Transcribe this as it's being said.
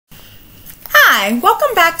Hi,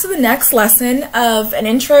 welcome back to the next lesson of an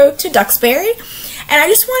intro to Duxbury. And I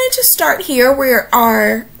just wanted to start here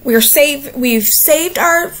where we've saved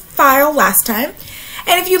our file last time.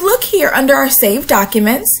 And if you look here under our saved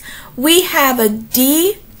documents, we have a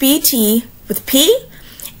DBT with P,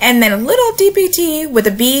 and then a little DBT with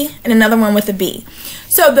a B, and another one with a B.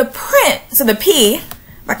 So the P,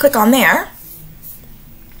 if I click on there,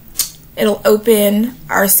 it'll open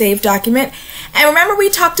our saved document. And remember, we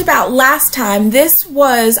talked about last time, this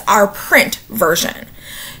was our print version.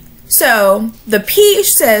 So the P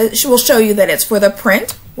will show you that it's for the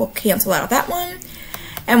print. We'll cancel out that one.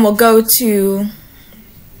 And we'll go to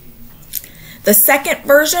the second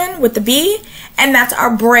version with the B, and that's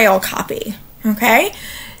our Braille copy. Okay?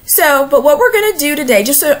 So, but what we're going to do today,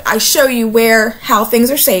 just so I show you how things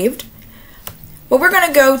are saved, well, we're going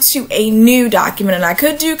to go to a new document, and I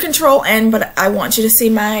could do Control N, but I want you to see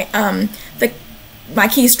my my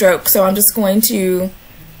keystroke, so I'm just going to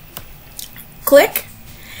click,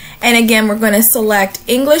 and again we're going to select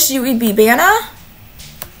English UEB BANA,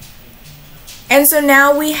 and so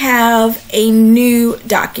now we have a new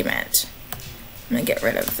document. I'm going to get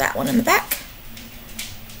rid of that one in the back.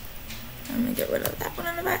 I'm going to get rid of that one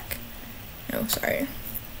in the back. Oh, sorry.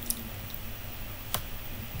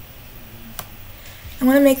 I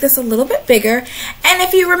want to make this a little bit bigger. And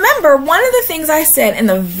if you remember, one of the things I said in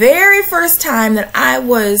the very first time that I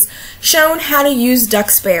was shown how to use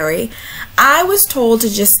Duxbury, I was told to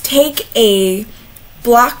just take a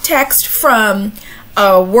block text from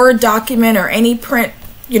a Word document or any print,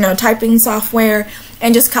 typing software,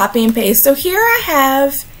 and just copy and paste. So here I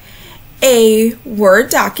have a Word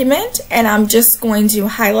document, and I'm just going to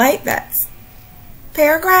highlight that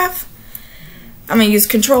paragraph. I'm going to use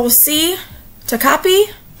Control C to copy,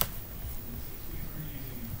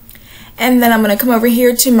 and then I'm going to come over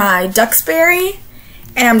here to my Duxbury,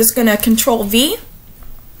 and I'm just going to Control V,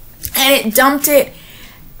 and it dumped it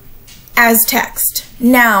as text.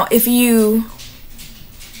 Now I'm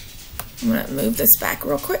going to move this back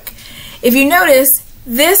real quick. If you notice,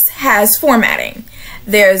 this has formatting.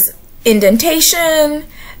 There's indentation,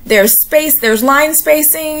 there's space, there's line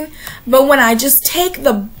spacing, but when I just take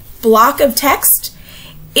the block of text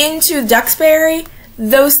into Duxbury,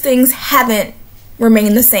 those things haven't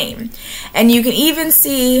remained the same. And you can even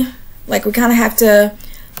see, like, we kind of have to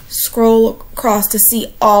scroll across to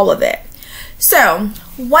see all of it. So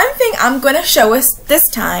one thing I'm going to show us this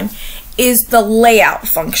time is the layout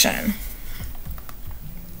function.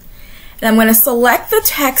 And I'm going to select the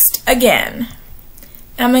text again,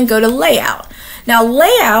 and I'm going to go to layout. Now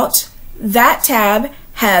layout, that tab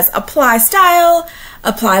has apply style,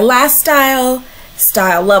 apply last style,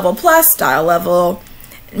 style level plus, style level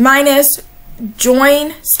minus,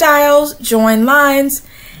 join styles, join lines,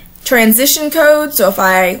 transition code. So if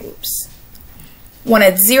I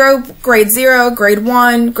wanted grade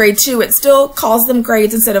 1, grade 2, it still calls them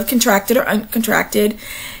grades instead of contracted or uncontracted.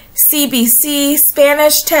 CBC,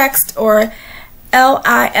 Spanish text, or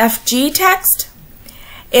LIFG text.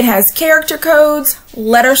 It has character codes,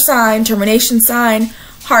 letter sign, termination sign,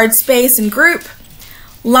 hard space, and group.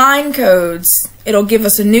 Line codes. It'll give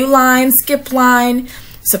us a new line, skip line,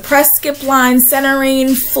 suppress skip line,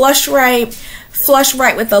 centering, flush right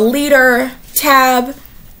with a leader, tab,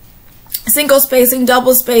 single spacing,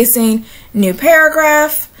 double spacing, new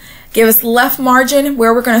paragraph. Give us left margin,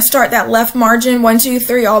 where we're going to start that left margin, 1, 2,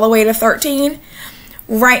 3, all the way to 13.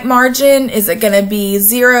 Right margin, is it going to be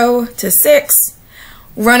 0 to 6?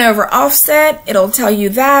 Run over offset, it'll tell you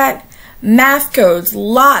that. Math codes,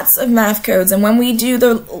 lots of math codes, and when we do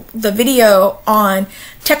the video on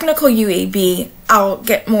technical UAB, I'll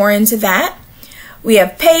get more into that. We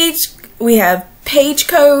have page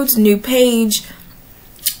codes, new page,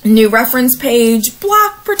 new reference page,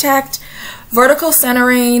 block, protect, vertical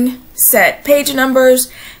centering, set page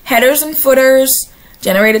numbers, headers and footers,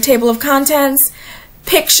 generate a table of contents,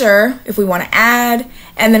 picture if we want to add,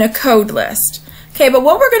 and then a code list. Okay, but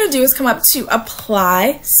what we're going to do is come up to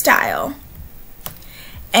apply style,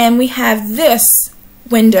 and we have this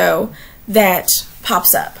window that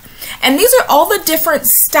pops up, and these are all the different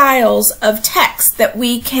styles of text that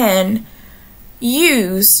we can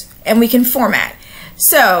use and we can format.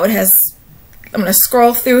 So it has, I'm going to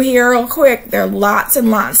scroll through here real quick. There are lots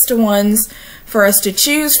and lots of ones for us to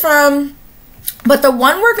choose from, but the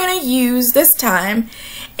one we're going to use this time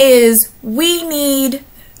is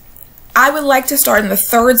I would like to start in the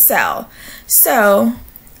third cell. So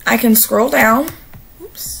I can scroll down,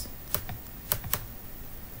 oops,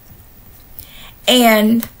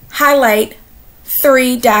 and highlight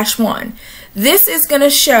 3-1. This is going to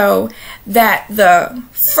show that the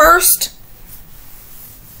first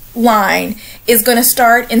line is going to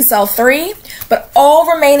start in cell 3, but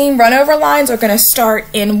all remaining run over lines are going to start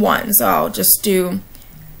in 1. So I'll just do,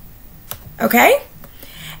 okay?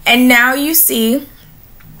 And now you see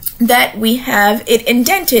that we have it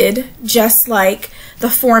indented just like the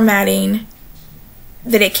formatting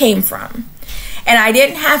that it came from. And I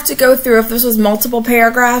didn't have to go through, if this was multiple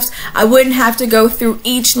paragraphs, I wouldn't have to go through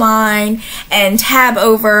each line and tab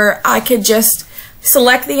over. I could just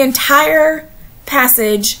select the entire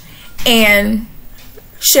passage and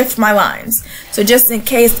shift my lines. So just in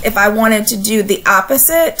case if I wanted to do the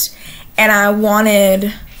opposite and I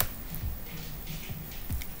wanted,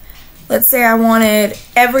 let's say I wanted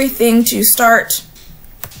everything to start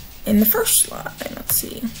in the first line, let's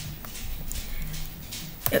see.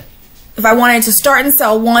 If I wanted to start in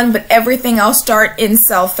cell 1 but everything else start in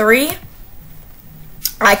cell 3,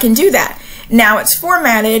 I can do that. Now it's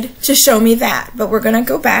formatted to show me that, but we're going to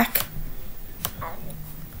go back.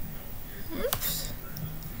 Oops.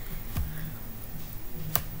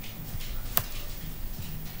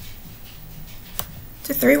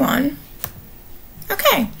 To 3-1.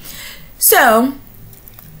 Okay, so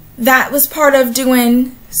that was part of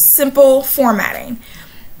doing simple formatting.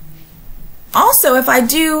 Also, if I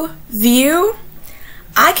do view,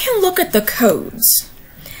 I can look at the codes.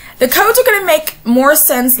 The codes are going to make more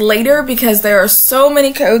sense later because there are so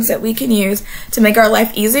many codes that we can use to make our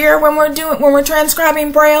life easier when we're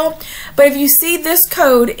transcribing Braille. But if you see this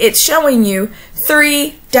code, it's showing you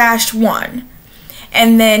 3-1.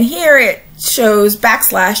 And then here it shows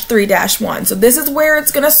 \3-1. So this is where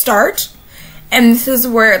it's going to start and this is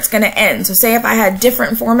where it's going to end. So say if I had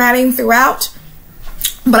different formatting throughout,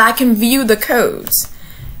 but I can view the codes.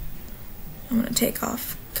 I'm going to take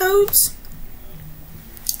off codes.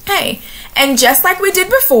 Okay, and just like we did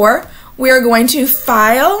before, we are going to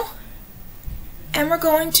file and we're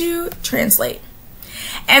going to translate.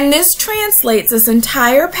 And this translates this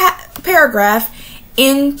entire paragraph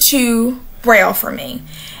into Braille for me.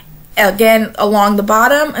 Again, along the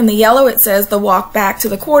bottom in the yellow it says the walk back to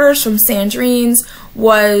the quarters from Sandrine's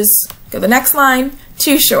was, go to the next line,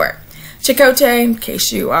 too short. Chakotay, in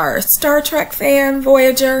case you are a Star Trek fan,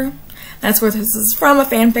 Voyager, that's where this is from, a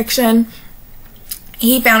fan fiction.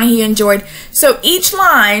 He found he enjoyed. So each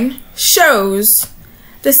line shows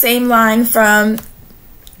the same line from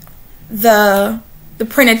the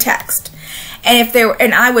printed text. And if there,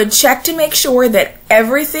 and I would check to make sure that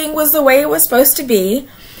everything was the way it was supposed to be.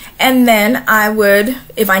 And then I would,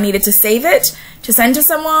 if I needed to save it to send to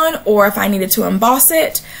someone, or if I needed to emboss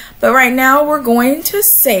it. But right now we're going to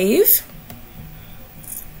save.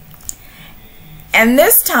 And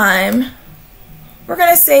this time, we're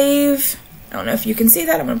going to save, I don't know if you can see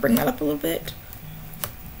that, I'm going to bring that up a little bit.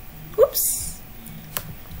 Whoops.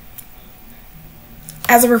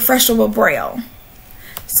 As a refreshable Braille.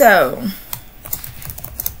 So,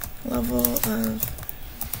 level of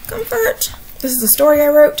comfort. This is the story I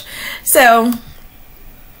wrote. So,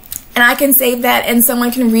 and I can save that and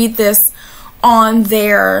someone can read this on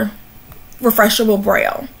their refreshable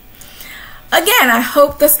Braille. Again, I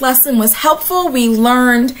hope this lesson was helpful. We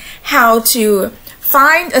learned how to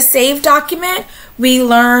find a saved document. We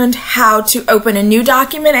learned how to open a new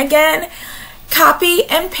document again, copy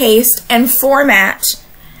and paste and format,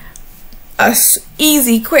 a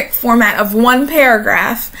easy, quick format of one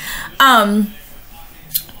paragraph. And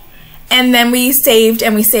then we saved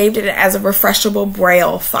it as a refreshable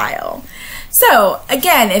Braille file. So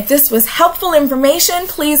again, if this was helpful information,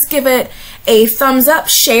 please give it a thumbs up,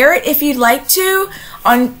 share it if you'd like to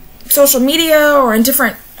on social media or in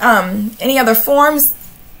different any other forms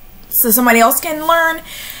so somebody else can learn,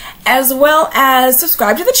 as well as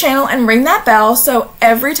subscribe to the channel and ring that bell so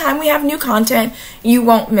every time we have new content you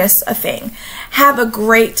won't miss a thing. Have a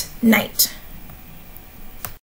great night.